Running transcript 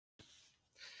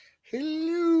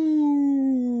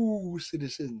Hello,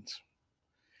 citizens,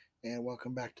 and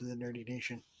welcome back to the Nerdy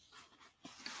Nation.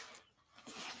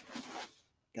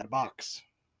 Got a box.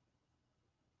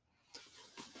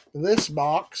 This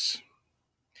box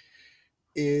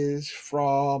is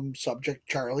from Subject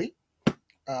Charlie.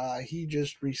 He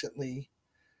just recently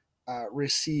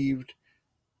received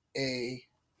a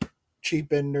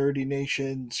Cheap and Nerdy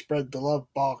Nation Spread the Love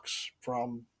box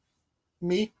from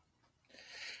me,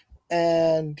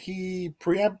 and he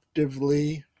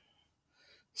preemptively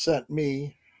sent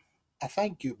me a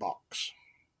thank you box.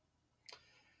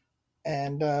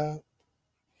 And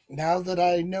now that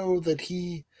I know that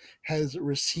he has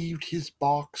received his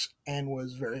box and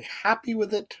was very happy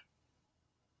with it,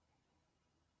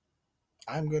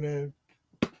 I'm going to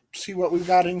see what we've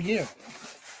got in here.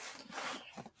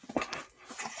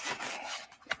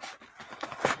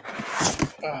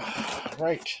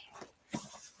 Right.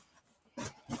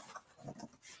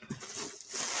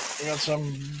 We got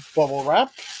some bubble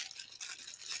wrap.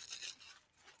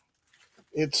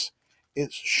 It's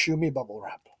Shumi bubble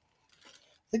wrap.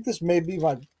 I think this may be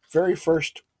my very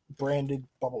first branded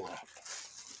bubble wrap.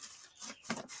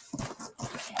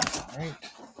 All right.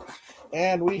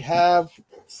 And we have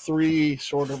 3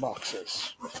 sorter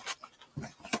boxes.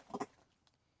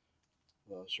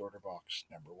 The sorter box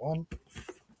number 1.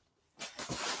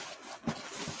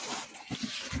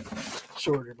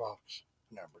 Sorter box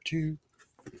number 2.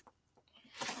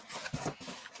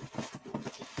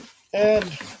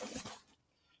 And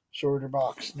sorter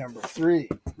box number 3.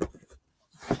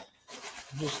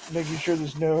 Just making sure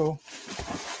there's no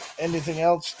anything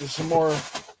else. There's some more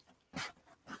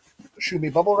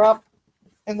Shumi bubble wrap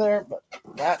in there, but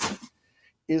that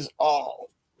is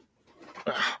all.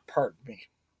 Pardon me.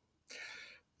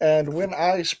 And when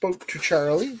I spoke to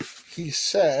Charlie, he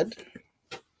said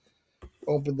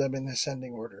open them in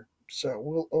ascending order. So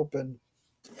we'll open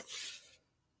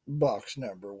box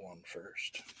number 1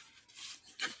 first.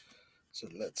 So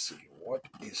let's see what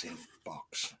is in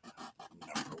box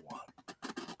number 1.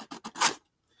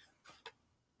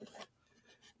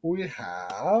 We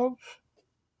have,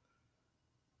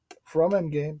 from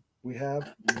Endgame, we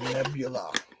have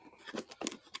Nebula.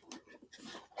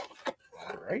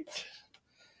 All right.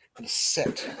 I'm going to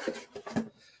set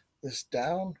this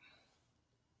down.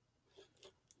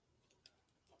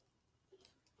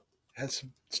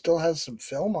 Still has some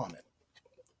film on it.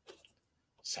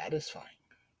 Satisfying.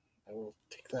 I will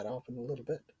take that off in a little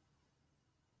bit.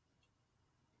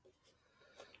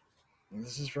 And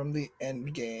this is from the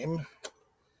Endgame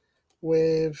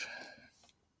with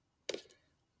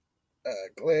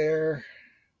Glare,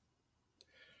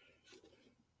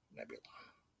 Nebula.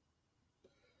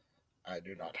 I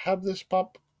do not have this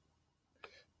pop.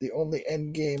 The only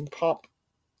Endgame pop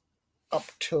up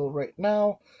till right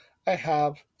now I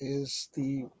have is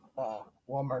the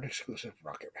Walmart exclusive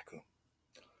Rocket Raccoon.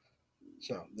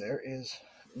 So there is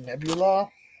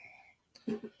Nebula.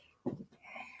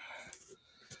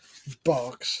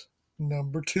 Box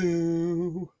number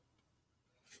 2.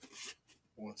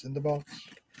 What's in the box?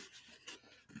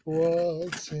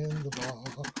 What's in the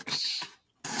box?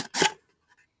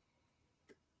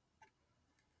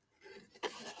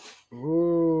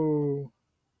 Ooh.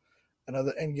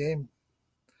 Another Endgame.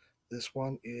 This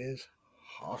one is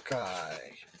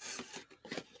Hawkeye.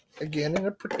 Again in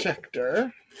a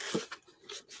protector.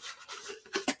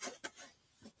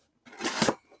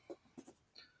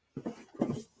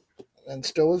 And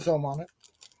still with film on it.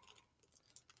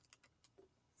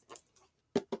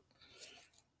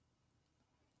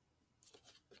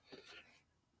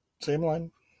 Same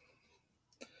line.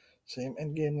 Same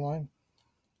Endgame line.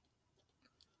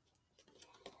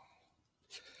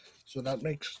 So that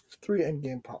makes 3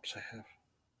 Endgame pops I have.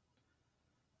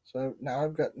 So now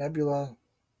I've got Nebula,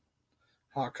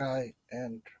 Hawkeye,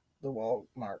 and the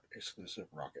Walmart exclusive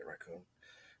Rocket Raccoon,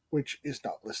 which is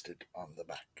not listed on the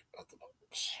back of the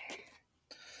box.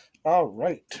 All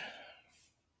right.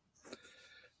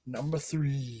 Number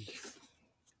 3.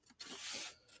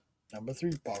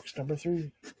 Box number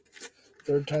 3.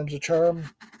 3rd time's a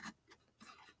charm.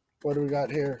 What do we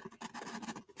got here?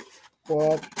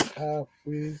 What have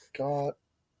we got?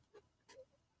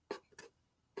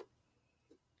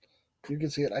 You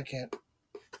can see it. I can't.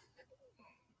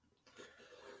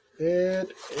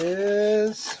 It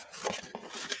is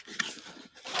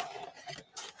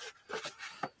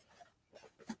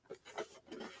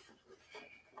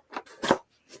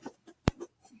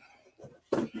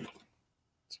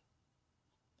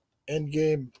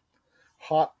Endgame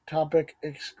Hot Topic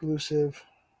exclusive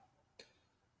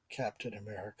Captain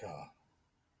America.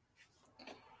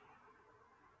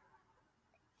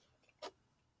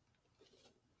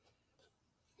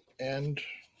 And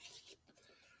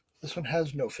this one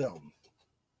has no film,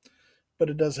 but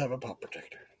it does have a pop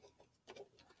protector.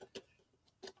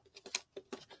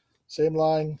 Same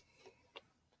line,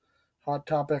 Hot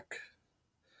Topic,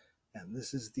 and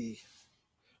this is the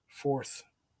fourth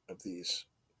of these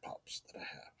pops that I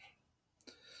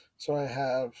have. So I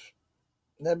have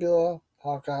Nebula,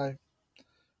 Hawkeye,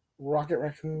 Rocket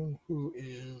Raccoon, who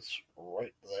is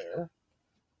right there,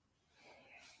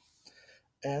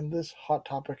 and this Hot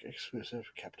Topic exclusive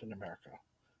Captain America.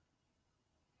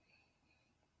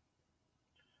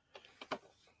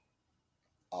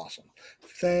 Awesome.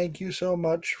 Thank you so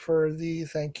much for the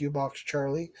thank you box,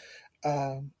 Charlie.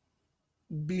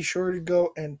 Be sure to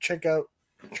go and check out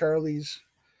Charlie's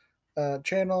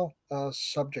channel,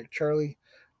 Subject Charlie.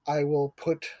 I will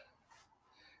put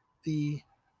the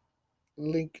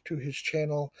link to his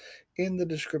channel in the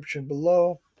description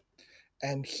below,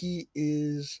 and he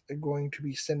is going to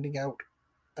be sending out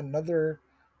another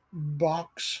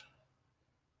box,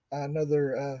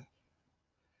 another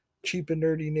Cheap and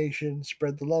Nerdy Nation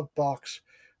Spread the Love box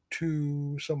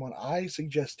to someone I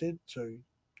suggested. So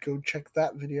go check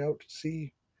that video out to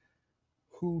see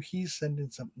who he's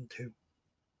sending something to.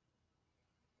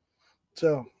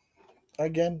 So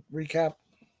again, recap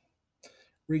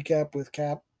with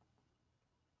Cap.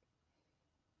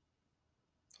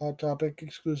 Hot Topic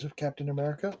exclusive Captain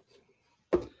America.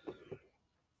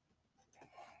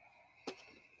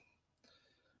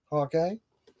 Hawkeye.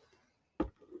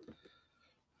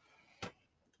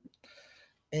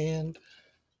 And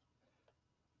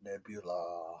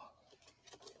Nebula.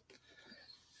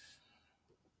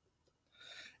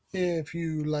 If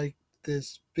you like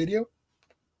this video,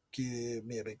 give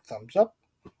me a big thumbs up.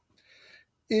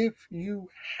 If you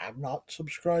have not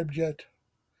subscribed yet,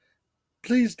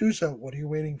 please do so. What are you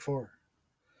waiting for?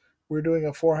 We're doing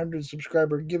a 400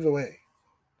 subscriber giveaway.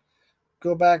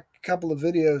 Go back a couple of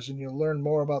videos and you'll learn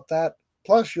more about that.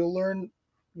 Plus,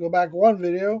 go back one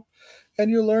video and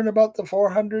you'll learn about the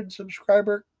 400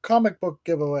 subscriber comic book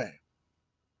giveaway.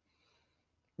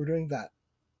 We're doing that.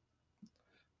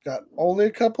 Got only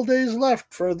a couple days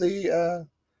left for the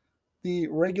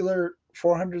regular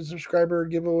 400 subscriber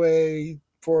giveaway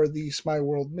for the Smile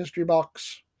World Mystery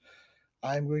Box.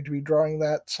 I'm going to be drawing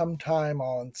that sometime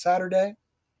on Saturday.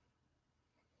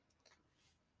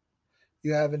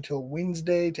 You have until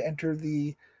Wednesday to enter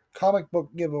the comic book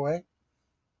giveaway.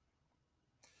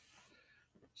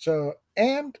 So,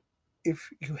 and if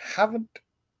you have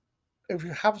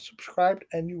subscribed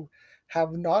and you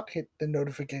have not hit the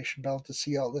notification bell to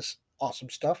see all this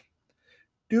awesome stuff,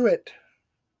 do it.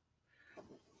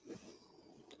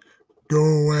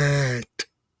 Do it.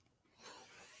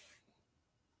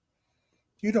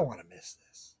 You don't want to miss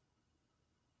this.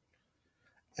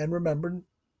 And remember,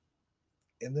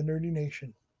 in the Nerdy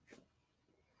Nation,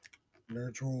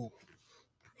 nerds rule.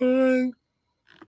 Bye.